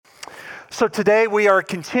So today we are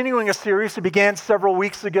continuing a series that began several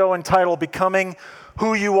weeks ago entitled Becoming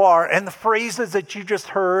Who You Are. And the phrases that you just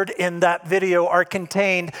heard in that video are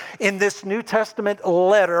contained in this New Testament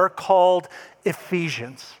letter called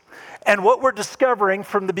Ephesians. And what we're discovering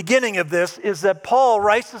from the beginning of this is that Paul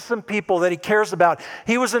writes to some people that he cares about.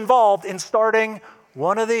 He was involved in starting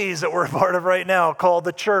one of these that we're a part of right now called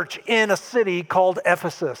the church in a city called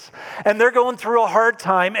Ephesus. And they're going through a hard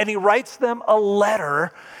time, and he writes them a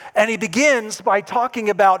letter. And he begins by talking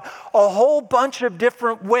about a whole bunch of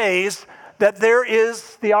different ways that there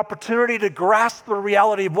is the opportunity to grasp the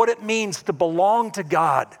reality of what it means to belong to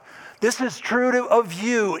God. This is true of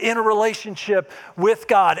you in a relationship with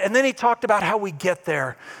God. And then he talked about how we get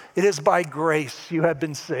there. It is by grace you have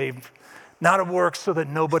been saved, not of works so that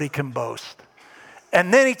nobody can boast.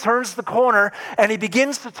 And then he turns the corner and he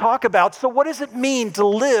begins to talk about, so what does it mean to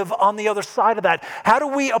live on the other side of that? How do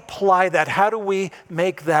we apply that? How do we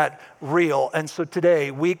make that real? And so today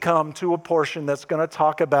we come to a portion that's going to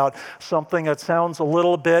talk about something that sounds a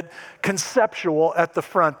little bit conceptual at the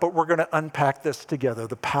front, but we're going to unpack this together,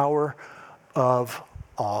 the power of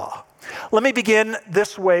awe. Let me begin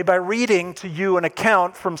this way by reading to you an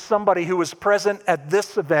account from somebody who was present at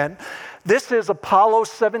this event. This is Apollo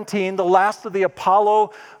 17, the last of the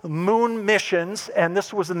Apollo moon missions, and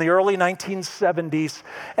this was in the early 1970s.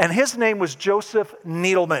 And his name was Joseph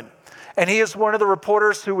Needleman. And he is one of the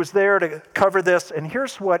reporters who was there to cover this. And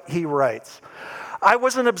here's what he writes. I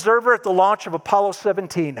was an observer at the launch of Apollo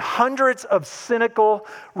 17. Hundreds of cynical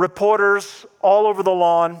reporters all over the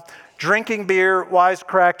lawn, drinking beer,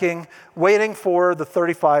 wisecracking, waiting for the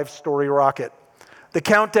 35-story rocket. The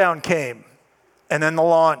countdown came, and then the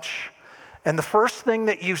launch. And the first thing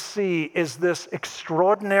that you see is this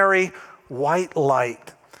extraordinary white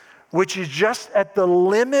light, which is just at the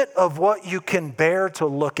limit of what you can bear to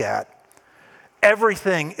look at.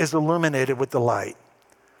 Everything is illuminated with the light.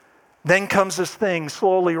 Then comes this thing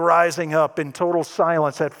slowly rising up in total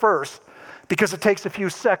silence at first, because it takes a few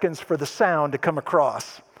seconds for the sound to come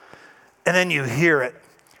across. And then you hear it.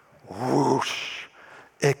 Whoosh.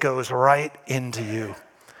 It goes right into you.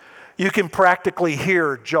 You can practically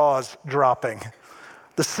hear jaws dropping.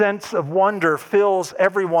 The sense of wonder fills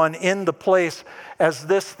everyone in the place as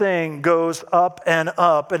this thing goes up, and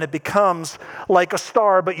it becomes like a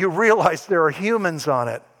star, but you realize there are humans on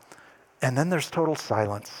it. And then there's total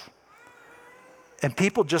silence. And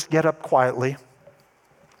people just get up quietly,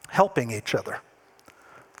 helping each other.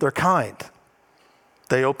 They're kind.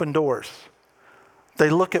 They open doors. They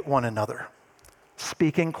look at one another,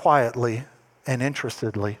 speaking quietly and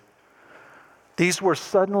interestedly. These were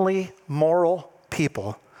suddenly moral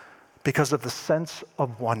people because of the sense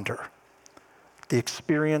of wonder. The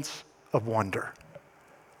experience of wonder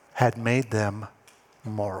had made them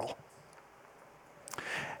moral.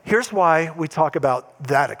 Here's why we talk about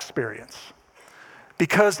that experience.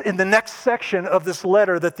 Because in the next section of this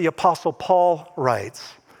letter that the Apostle Paul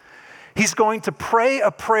writes, he's going to pray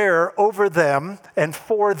a prayer over them and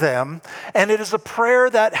for them, and it is a prayer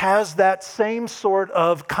that has that same sort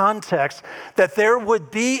of context, that there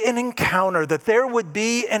would be an encounter, that there would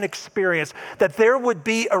be an experience, that there would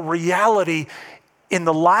be a reality in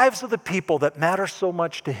the lives of the people that matter so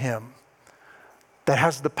much to him, that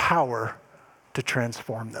has the power to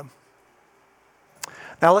transform them.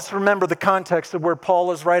 Now let's remember the context of where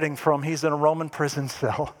Paul is writing from. He's in a Roman prison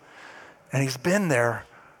cell, and he's been there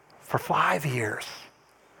for 5 years.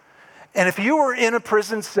 And if you were in a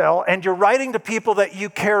prison cell and you're writing to people that you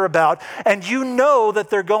care about and you know that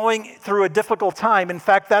they're going through a difficult time, in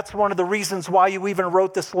fact, that's one of the reasons why you even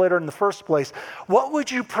wrote this letter in the first place, what would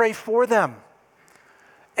you pray for them?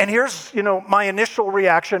 And here's, my initial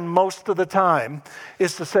reaction most of the time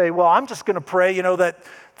is to say, well, I'm just going to pray, that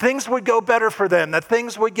things would go better for them, that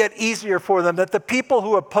things would get easier for them, that the people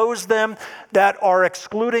who oppose them, that are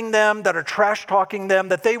excluding them, that are trash talking them,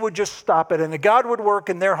 that they would just stop it and that God would work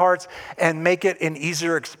in their hearts and make it an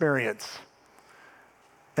easier experience.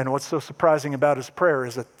 And what's so surprising about his prayer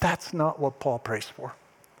is that that's not what Paul prays for.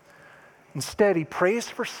 Instead, he prays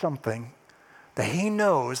for something that he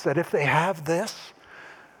knows that if they have this,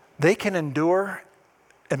 they can endure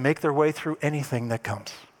and make their way through anything that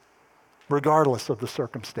comes, regardless of the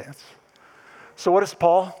circumstance. So what does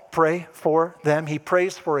Paul pray for them? He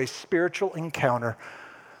prays for a spiritual encounter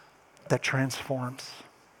that transforms,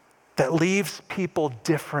 that leaves people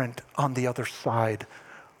different on the other side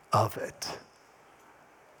of it.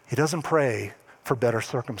 He doesn't pray for better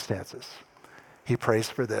circumstances. He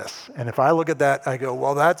prays for this. And if I look at that, I go,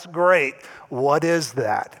 well, that's great. What is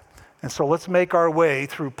that? And so let's make our way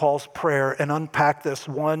through Paul's prayer and unpack this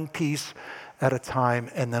one piece at a time,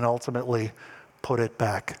 and then ultimately put it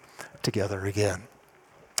back together again.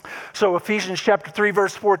 So Ephesians chapter 3,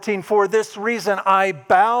 verse 14, for this reason I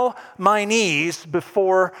bow my knees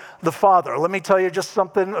before the Father. Let me tell you just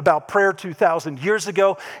something about prayer 2,000 years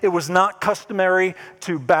ago. It was not customary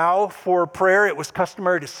to bow for prayer. It was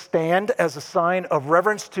customary to stand as a sign of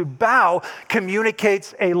reverence. To bow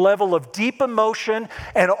communicates a level of deep emotion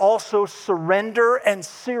and also surrender and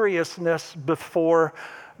seriousness before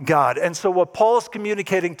God. And so what Paul is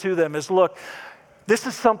communicating to them is, look, this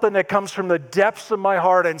is something that comes from the depths of my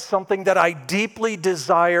heart and something that I deeply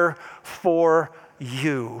desire for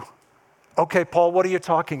you. Okay, Paul, what are you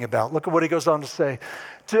talking about? Look at what he goes on to say.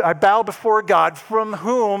 I bow before God, from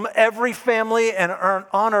whom every family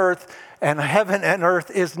on earth and heaven and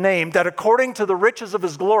earth is named, that according to the riches of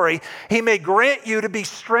his glory, he may grant you to be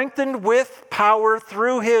strengthened with power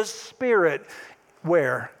through his Spirit.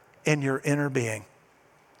 Where? In your inner being.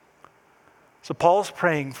 So Paul's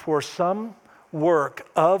praying for some work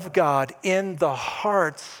of God in the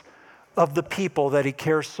hearts of the people that he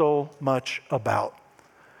cares so much about.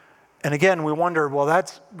 And again, we wonder, well,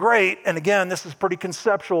 that's great. And again, this is pretty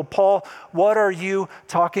conceptual. Paul, what are you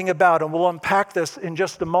talking about? And we'll unpack this in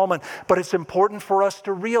just a moment. But it's important for us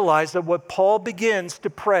to realize that what Paul begins to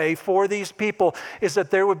pray for these people is that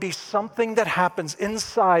there would be something that happens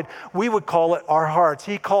inside. We would call it our hearts.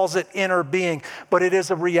 He calls it inner being. But it is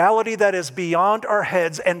a reality that is beyond our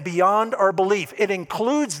heads and beyond our belief. It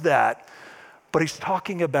includes that. But he's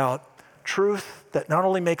talking about truth that not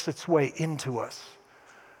only makes its way into us,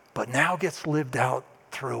 but now gets lived out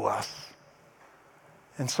through us.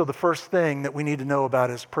 And so the first thing that we need to know about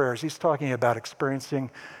his prayers, he's talking about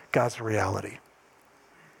experiencing God's reality.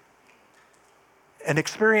 And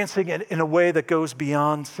experiencing it in a way that goes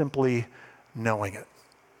beyond simply knowing it.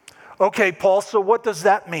 Okay, Paul, so what does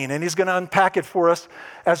that mean? And he's going to unpack it for us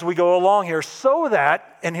as we go along here. So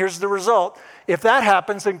that, and here's the result, if that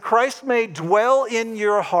happens, then Christ may dwell in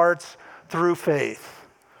your hearts through faith.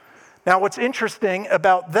 Now, what's interesting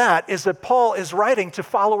about that is that Paul is writing to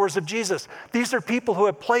followers of Jesus. These are people who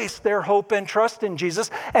have placed their hope and trust in Jesus.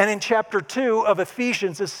 And in chapter 2 of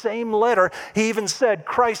Ephesians, the same letter, he even said,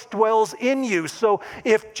 Christ dwells in you. So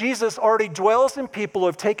if Jesus already dwells in people who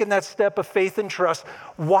have taken that step of faith and trust,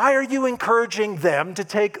 why are you encouraging them to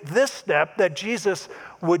take this step that Jesus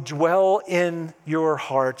would dwell in your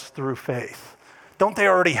hearts through faith? Don't they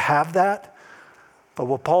already have that? But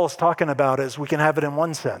what Paul is talking about is we can have it in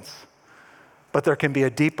one sense, but there can be a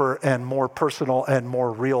deeper and more personal and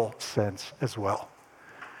more real sense as well.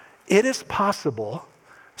 It is possible,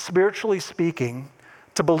 spiritually speaking,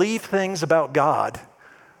 to believe things about God,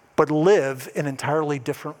 but live an entirely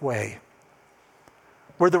different way,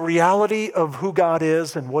 where the reality of who God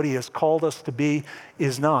is and what he has called us to be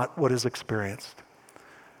is not what is experienced.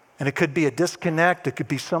 And it could be a disconnect. It could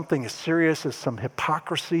be something as serious as some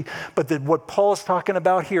hypocrisy. But what Paul is talking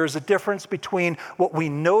about here is a difference between what we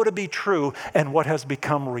know to be true and what has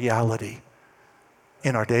become reality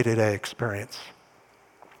in our day-to-day experience.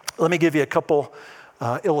 Let me give you a couple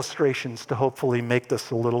illustrations to hopefully make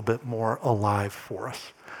this a little bit more alive for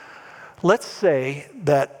us. Let's say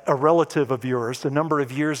that a relative of yours a number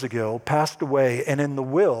of years ago passed away, and in the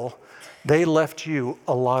will, they left you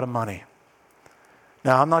a lot of money.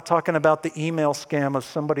 Now, I'm not talking about the email scam of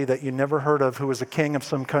somebody that you never heard of who was a king of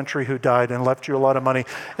some country who died and left you a lot of money,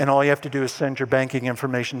 and all you have to do is send your banking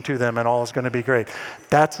information to them and all is going to be great.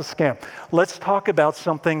 That's a scam. Let's talk about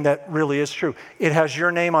something that really is true. It has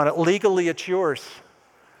your name on it. Legally, it's yours.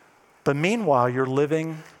 But meanwhile, you're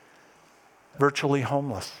living virtually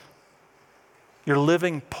homeless. You're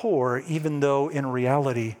living poor even though in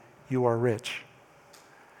reality you are rich.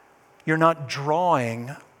 You're not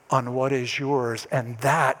drawing on what is yours. And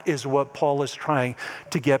that is what Paul is trying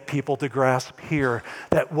to get people to grasp here,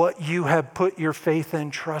 that what you have put your faith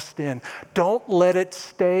and trust in, don't let it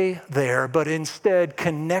stay there, but instead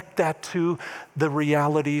connect that to the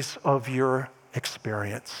realities of your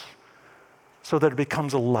experience so that it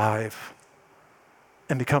becomes alive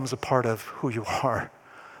and becomes a part of who you are.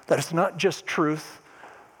 That it's not just truth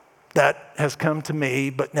that has come to me,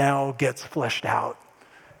 but now gets fleshed out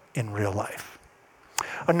in real life.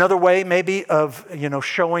 Another way maybe of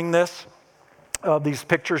showing this, these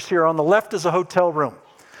pictures here, on the left is a hotel room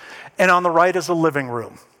and on the right is a living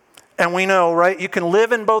room. And we know, right, you can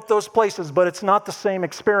live in both those places, but it's not the same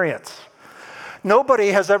experience. Nobody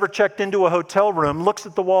has ever checked into a hotel room, looks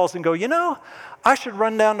at the walls and go, I should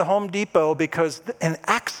run down to Home Depot because an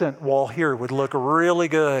accent wall here would look really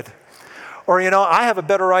good. Or, I have a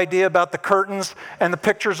better idea about the curtains and the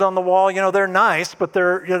pictures on the wall. They're nice, but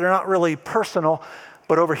they're not really personal.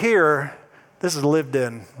 But over here, this is lived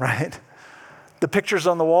in, right? The pictures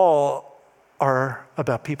on the wall are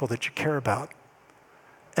about people that you care about.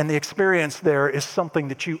 And the experience there is something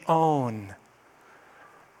that you own.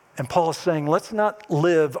 And Paul is saying, let's not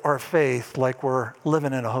live our faith like we're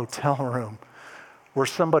living in a hotel room where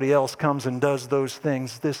somebody else comes and does those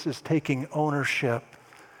things. This is taking ownership.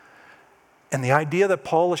 And the idea that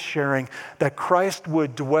Paul is sharing, that Christ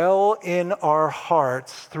would dwell in our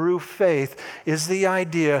hearts through faith, is the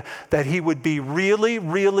idea that he would be really,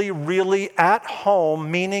 really, really at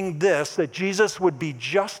home, meaning this, that Jesus would be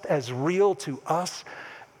just as real to us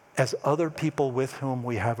as other people with whom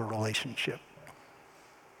we have a relationship.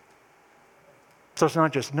 So it's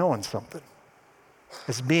not just knowing something,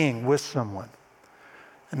 it's being with someone.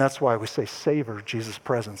 And that's why we say savor Jesus'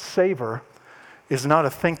 presence. Savor is not a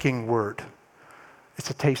thinking word. It's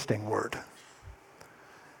a tasting word.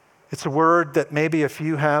 It's a word that maybe if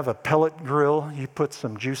you have a pellet grill, you put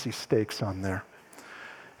some juicy steaks on there.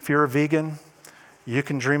 If you're a vegan, you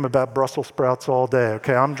can dream about Brussels sprouts all day.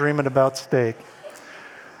 Okay, I'm dreaming about steak.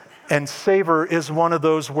 And savor is one of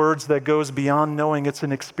those words that goes beyond knowing. It's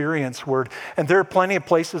an experience word. And there are plenty of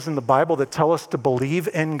places in the Bible that tell us to believe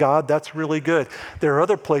in God. That's really good. There are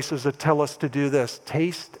other places that tell us to do this.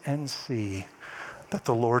 Taste and see that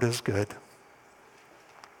the Lord is good.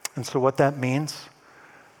 And so what that means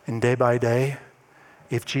in day by day,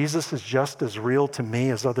 if Jesus is just as real to me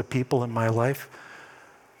as other people in my life,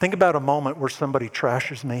 think about a moment where somebody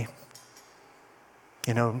trashes me,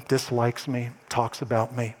 dislikes me, talks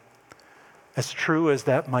about me. As true as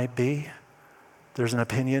that might be, there's an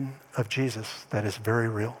opinion of Jesus that is very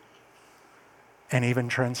real and even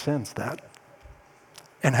transcends that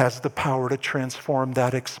and has the power to transform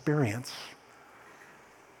that experience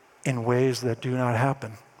in ways that do not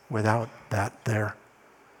happen without that there.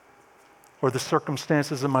 Or the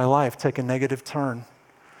circumstances in my life take a negative turn,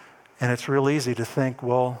 and it's real easy to think,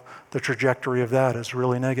 well, the trajectory of that is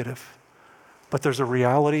really negative. But there's a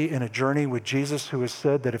reality in a journey with Jesus who has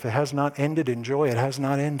said that if it has not ended in joy, it has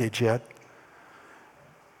not ended yet.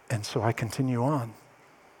 And so I continue on,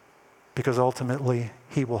 because ultimately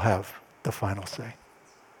he will have the final say.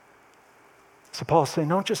 So Paul's saying,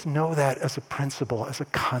 don't just know that as a principle, as a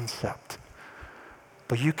concept,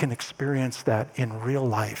 but you can experience that in real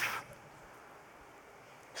life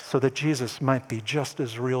so that Jesus might be just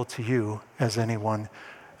as real to you as anyone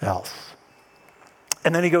else.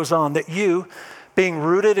 And then he goes on, that you, being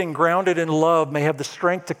rooted and grounded in love, may have the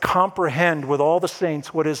strength to comprehend with all the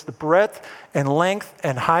saints what is the breadth and length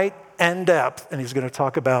and height and depth. And he's going to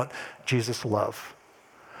talk about Jesus' love.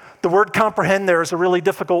 The word comprehend there is a really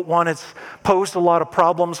difficult one. It's posed a lot of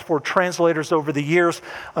problems for translators over the years.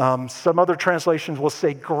 Some other translations will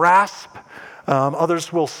say grasp.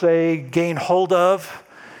 Others will say gain hold of.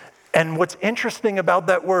 And what's interesting about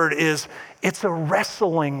that word is it's a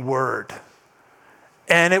wrestling word.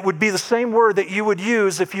 And it would be the same word that you would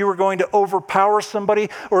use if you were going to overpower somebody,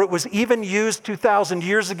 or it was even used 2,000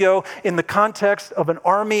 years ago in the context of an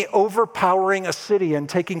army overpowering a city and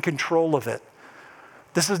taking control of it.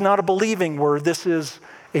 This is not a believing word. This is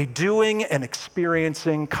a doing and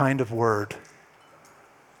experiencing kind of word.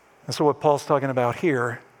 And so what Paul's talking about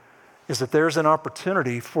here is that there's an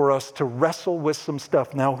opportunity for us to wrestle with some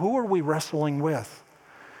stuff. Now, who are we wrestling with?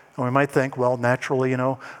 And we might think, well, naturally,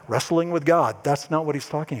 wrestling with God. That's not what he's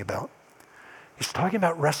talking about. He's talking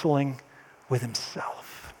about wrestling with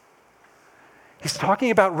himself. He's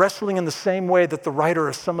talking about wrestling in the same way that the writer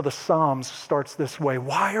of some of the Psalms starts this way.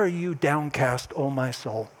 Why are you downcast, O my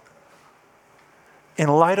soul? In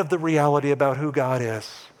light of the reality about who God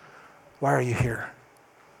is, why are you here?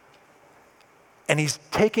 And he's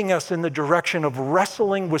taking us in the direction of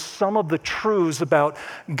wrestling with some of the truths about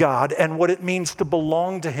God and what it means to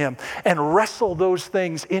belong to him and wrestle those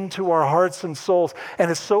things into our hearts and souls.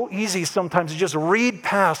 And it's so easy sometimes to just read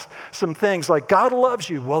past some things like, God loves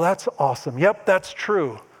you. Well, that's awesome. Yep, that's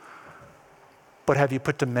true. But have you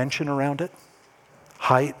put dimension around it?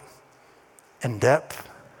 Height and depth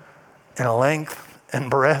and length and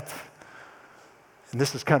breadth? And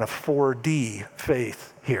this is kind of 4D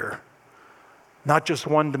faith here. Not just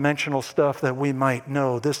one-dimensional stuff that we might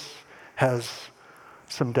know. This has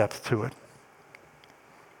some depth to it.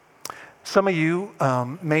 Some of you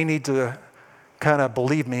may need to kind of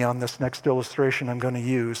believe me on this next illustration I'm going to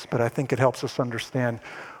use, but I think it helps us understand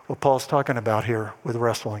what Paul's talking about here with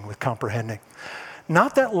wrestling, with comprehending.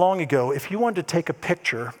 Not that long ago, if you wanted to take a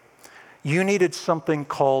picture, you needed something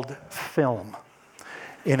called film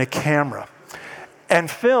in a camera. And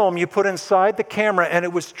film you put inside the camera, and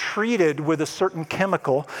it was treated with a certain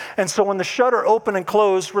chemical. And so when the shutter opened and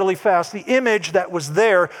closed really fast, the image that was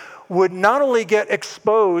there would not only get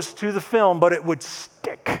exposed to the film, but it would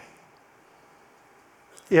stick.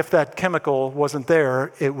 if that chemical wasn't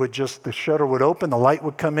there, the shutter would open, the light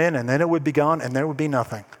would come in, and then it would be gone, and there would be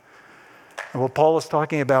nothing. And what Paul is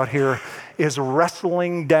talking about here is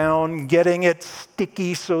wrestling down, getting it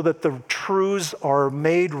sticky so that the truths are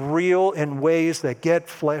made real in ways that get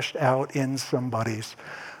fleshed out in somebody's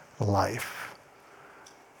life.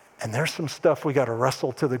 And there's some stuff we got to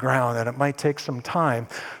wrestle to the ground, and it might take some time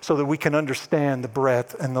so that we can understand the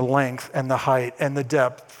breadth and the length and the height and the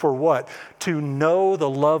depth. For what? To know the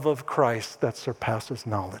love of Christ that surpasses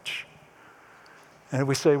knowledge. And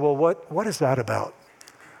we say, well, what is that about?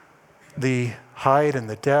 The height and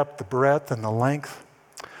the depth, the breadth and the length.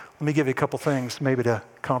 Let me give you a couple things maybe to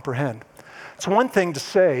comprehend. It's one thing to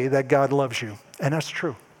say that God loves you, and that's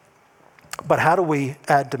true. But how do we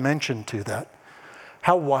add dimension to that?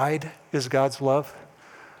 How wide is God's love?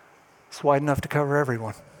 It's wide enough to cover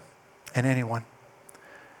everyone and anyone.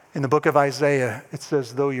 In the book of Isaiah, it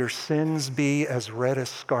says, though your sins be as red as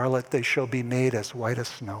scarlet, they shall be made as white as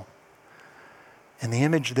snow. And the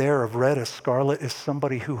image there of red as scarlet is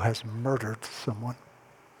somebody who has murdered someone.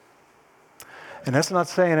 And that's not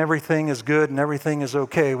saying everything is good and everything is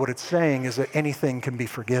okay. What it's saying is that anything can be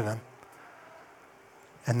forgiven.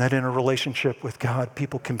 And that in a relationship with God,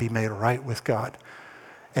 people can be made right with God.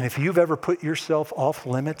 And if you've ever put yourself off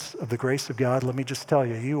limits of the grace of God, let me just tell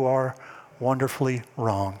you, you are wonderfully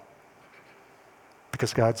wrong.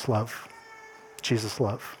 Because God's love, Jesus'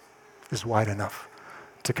 love, is wide enough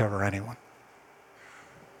to cover anyone.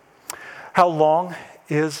 How long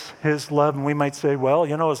is his love? And we might say, well,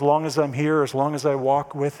 as long as I'm here, as long as I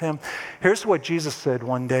walk with him. Here's what Jesus said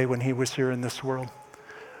one day when he was here in this world.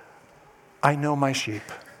 I know my sheep.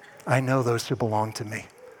 I know those who belong to me.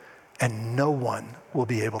 And no one will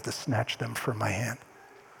be able to snatch them from my hand.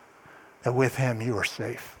 That with him you are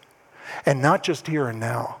safe. And not just here and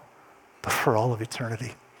now, but for all of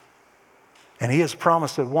eternity. And he has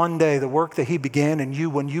promised that one day the work that he began in you,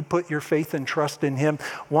 when you put your faith and trust in him,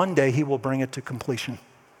 one day he will bring it to completion.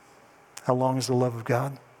 How long is the love of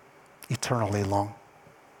God? Eternally long.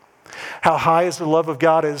 How high is the love of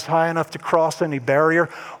God? It is high enough to cross any barrier.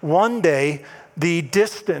 One day, the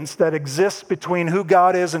distance that exists between who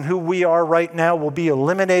God is and who we are right now will be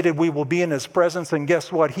eliminated. We will be in his presence, and guess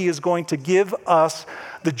what? He is going to give us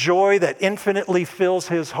the joy that infinitely fills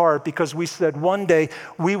his heart, because we said one day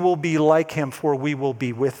we will be like him, for we will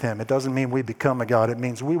be with him. It doesn't mean we become a God. It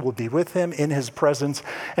means we will be with him in his presence,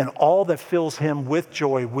 and all that fills him with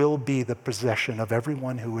joy will be the possession of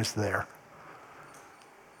everyone who is there.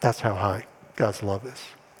 That's how high God's love is.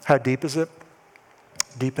 How deep is it?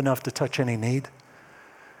 Deep enough to touch any need.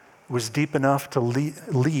 It was deep enough to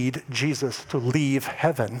lead Jesus to leave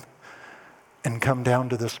heaven and come down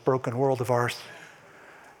to this broken world of ours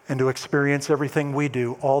and to experience everything we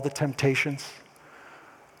do, all the temptations,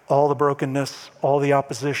 all the brokenness, all the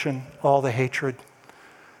opposition, all the hatred,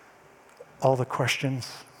 all the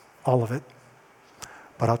questions, all of it.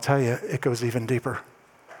 But I'll tell you, it goes even deeper.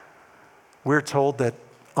 We're told that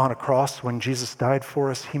on a cross, when Jesus died for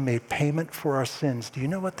us, he made payment for our sins. Do you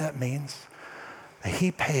know what that means? He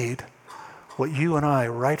paid what you and I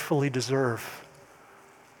rightfully deserve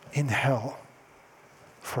in hell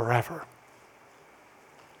forever.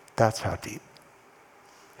 That's how deep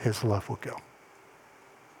his love will go.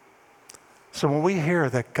 So when we hear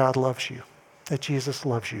that God loves you, that Jesus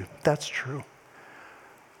loves you, that's true.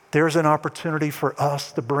 There's an opportunity for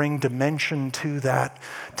us to bring dimension to that,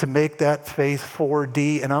 to make that faith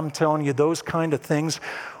 4D. And I'm telling you, those kind of things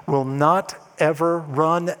will not ever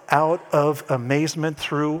run out of amazement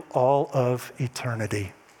through all of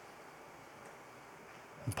eternity.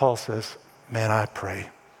 And Paul says, man, I pray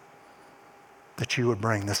that you would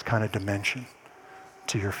bring this kind of dimension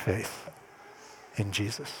to your faith in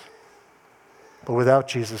Jesus. But without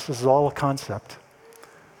Jesus, this is all a concept,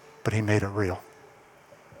 but he made it real.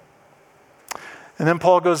 And then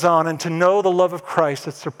Paul goes on, and to know the love of Christ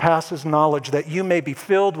that surpasses knowledge, that you may be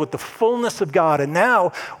filled with the fullness of God. And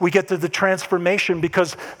now we get to the transformation,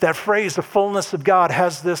 because that phrase, the fullness of God,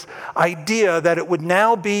 has this idea that it would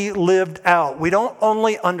now be lived out. We don't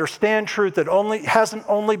only understand truth, it hasn't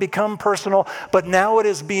only become personal, but now it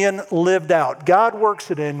is being lived out. God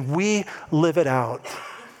works it in, we live it out.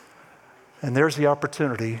 And there's the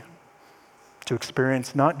opportunity to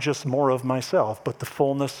experience not just more of myself, but the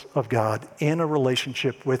fullness of God in a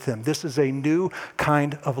relationship with him. This is a new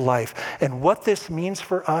kind of life. And what this means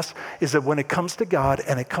for us is that when it comes to God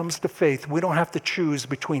and it comes to faith, we don't have to choose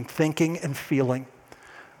between thinking and feeling.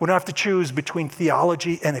 We don't have to choose between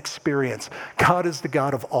theology and experience. God is the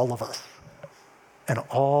God of all of us and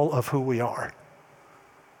all of who we are.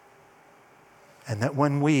 And that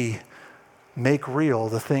when we make real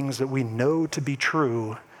the things that we know to be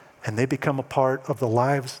true, and they become a part of the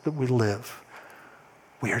lives that we live.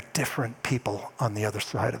 We are different people on the other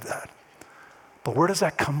side of that. But where does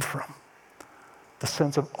that come from? The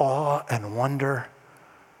sense of awe and wonder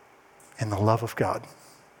in the love of God.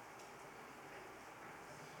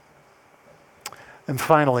 And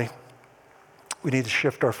finally, we need to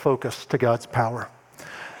shift our focus to God's power.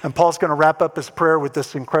 And Paul's going to wrap up his prayer with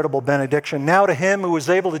this incredible benediction. Now to him who is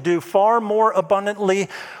able to do far more abundantly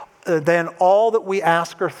than all that we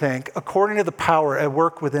ask or think, according to the power at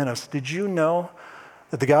work within us. Did you know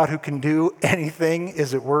that the God who can do anything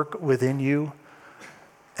is at work within you?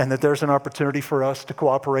 And that there's an opportunity for us to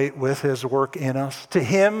cooperate with his work in us. To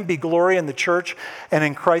him be glory in the church and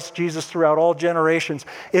in Christ Jesus throughout all generations.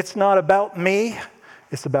 It's not about me,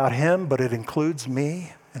 it's about him, but it includes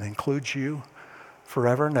me and includes you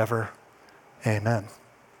forever and ever. Amen.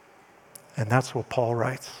 And that's what Paul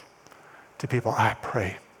writes to people. I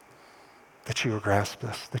pray that you would grasp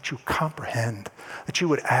this, that you comprehend, that you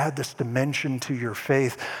would add this dimension to your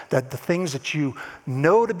faith, that the things that you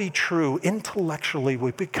know to be true intellectually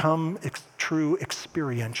would become true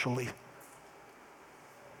experientially.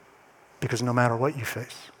 Because no matter what you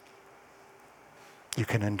face, you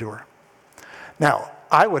can endure. Now,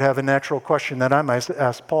 I would have a natural question that I might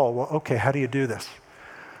ask Paul, well, okay, how do you do this?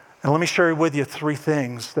 And let me share with you 3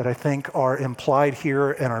 things that I think are implied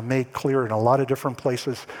here and are made clear in a lot of different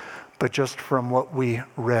places. But just from what we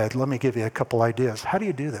read, let me give you a couple ideas. How do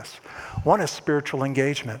you do this? One is spiritual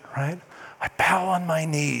engagement, right? I bow on my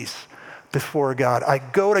knees before God. I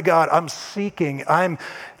go to God. I'm seeking,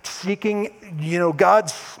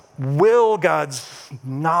 God's will, God's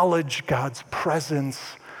knowledge, God's presence,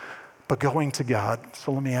 but going to God.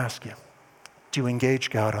 So let me ask you, do you engage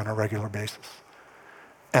God on a regular basis?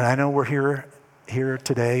 And I know we're here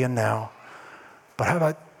today and now, but how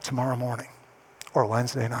about tomorrow morning? Or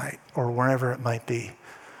Wednesday night, or wherever it might be.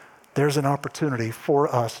 There's an opportunity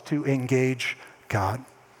for us to engage God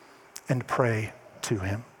and pray to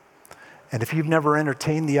him. And if you've never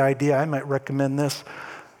entertained the idea, I might recommend this.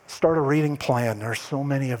 Start a reading plan. There's so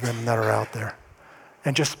many of them that are out there.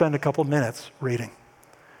 And just spend a couple minutes reading.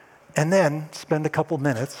 And then spend a couple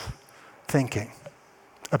minutes thinking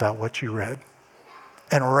about what you read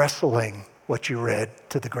and wrestling what you read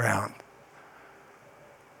to the ground.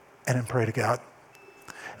 And then pray to God.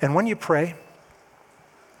 And when you pray,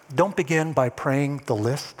 don't begin by praying the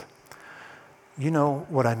list. You know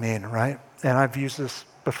what I mean, right? And I've used this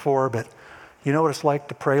before, but you know what it's like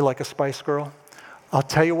to pray like a Spice Girl? I'll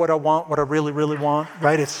tell you what I want, what I really, really want,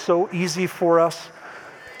 right? It's so easy for us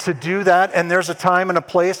to do that, and there's a time and a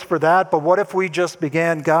place for that, but what if we just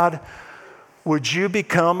began, God, would you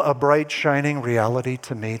become a bright, shining reality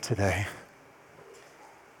to me today?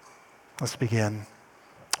 Let's begin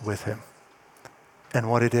with him. And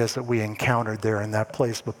what it is that we encountered there in that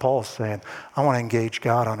place. But Paul's saying, I want to engage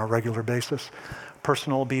God on a regular basis.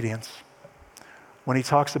 Personal obedience. When he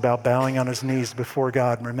talks about bowing on his knees before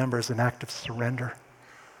God, remember, it's an act of surrender.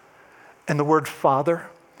 And the word Father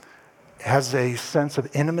has a sense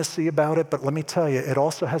of intimacy about it, but let me tell you, it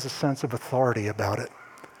also has a sense of authority about it.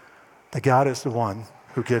 That God is the one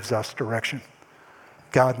who gives us direction.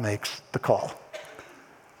 God makes the call.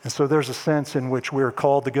 And so there's a sense in which we're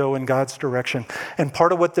called to go in God's direction. And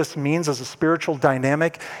part of what this means as a spiritual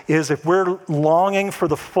dynamic is if we're longing for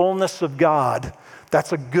the fullness of God,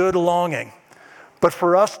 that's a good longing. But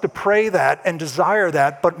for us to pray that and desire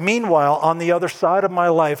that, but meanwhile, on the other side of my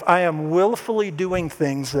life, I am willfully doing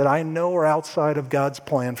things that I know are outside of God's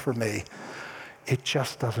plan for me. It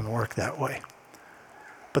just doesn't work that way.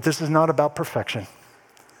 But this is not about perfection,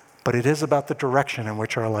 but it is about the direction in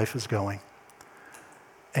which our life is going.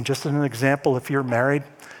 And just as an example, if you're married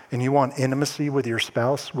and you want intimacy with your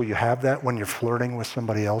spouse, will you have that when you're flirting with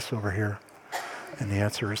somebody else over here? And the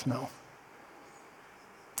answer is no.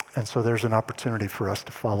 And so there's an opportunity for us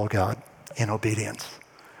to follow God in obedience,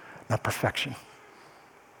 not perfection,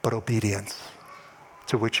 but obedience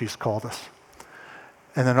to which he's called us.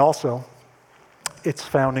 And then also, it's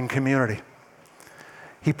found in community.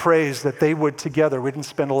 He prays that they would together, we didn't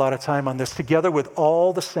spend a lot of time on this, together with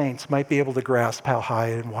all the saints might be able to grasp how high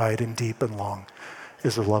and wide and deep and long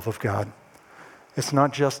is the love of God. It's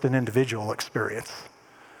not just an individual experience.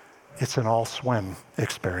 It's an all-swim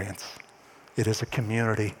experience. It is a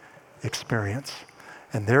community experience.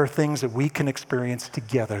 And there are things that we can experience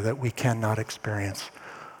together that we cannot experience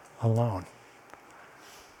alone.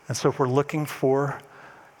 And so if we're looking for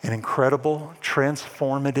an incredible,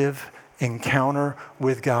 transformative encounter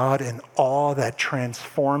with God and awe that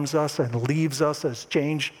transforms us and leaves us as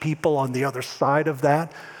changed people on the other side of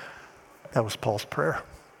that, that was Paul's prayer.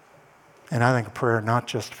 And I think a prayer not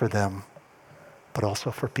just for them, but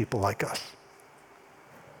also for people like us.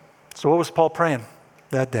 So what was Paul praying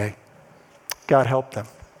that day? God help them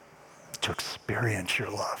to experience your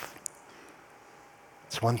love.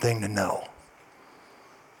 It's one thing to know,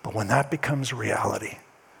 but when that becomes reality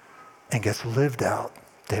and gets lived out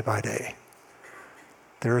day by day,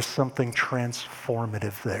 there is something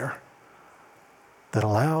transformative there that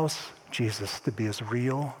allows Jesus to be as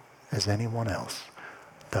real as anyone else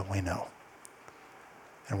that we know.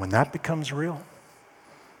 And when that becomes real,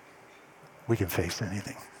 we can face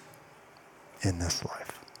anything in this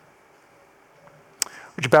life.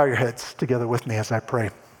 Would you bow your heads together with me as I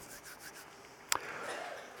pray?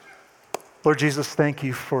 Lord Jesus, thank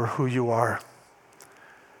you for who you are.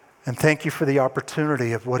 And thank you for the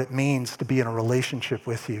opportunity of what it means to be in a relationship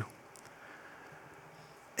with you.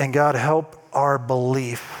 And God, help our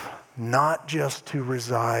belief not just to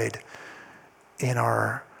reside in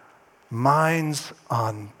our minds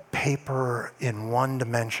on paper in one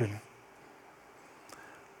dimension,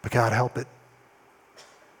 but God, help it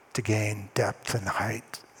to gain depth and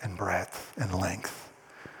height and breadth and length.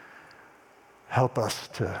 Help us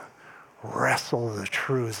to wrestle the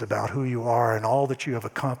truths about who you are and all that you have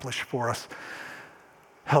accomplished for us.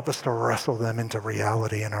 Help us to wrestle them into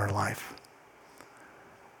reality in our life.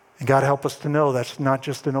 And God, help us to know that's not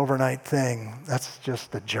just an overnight thing. That's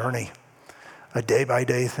just a journey, a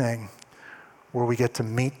day-by-day thing where we get to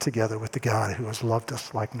meet together with the God who has loved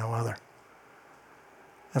us like no other.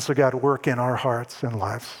 And so God, work in our hearts and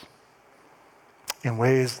lives in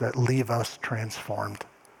ways that leave us transformed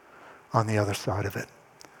on the other side of it,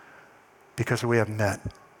 because we have met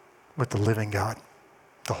with the living God,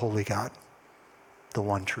 the holy God, the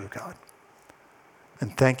one true God.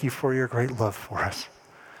 And thank you for your great love for us.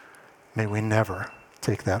 May we never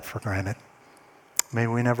take that for granted. May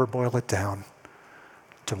we never boil it down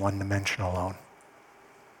to one dimension alone.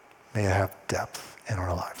 May it have depth in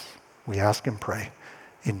our lives. We ask and pray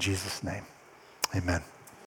in Jesus' name. Amen.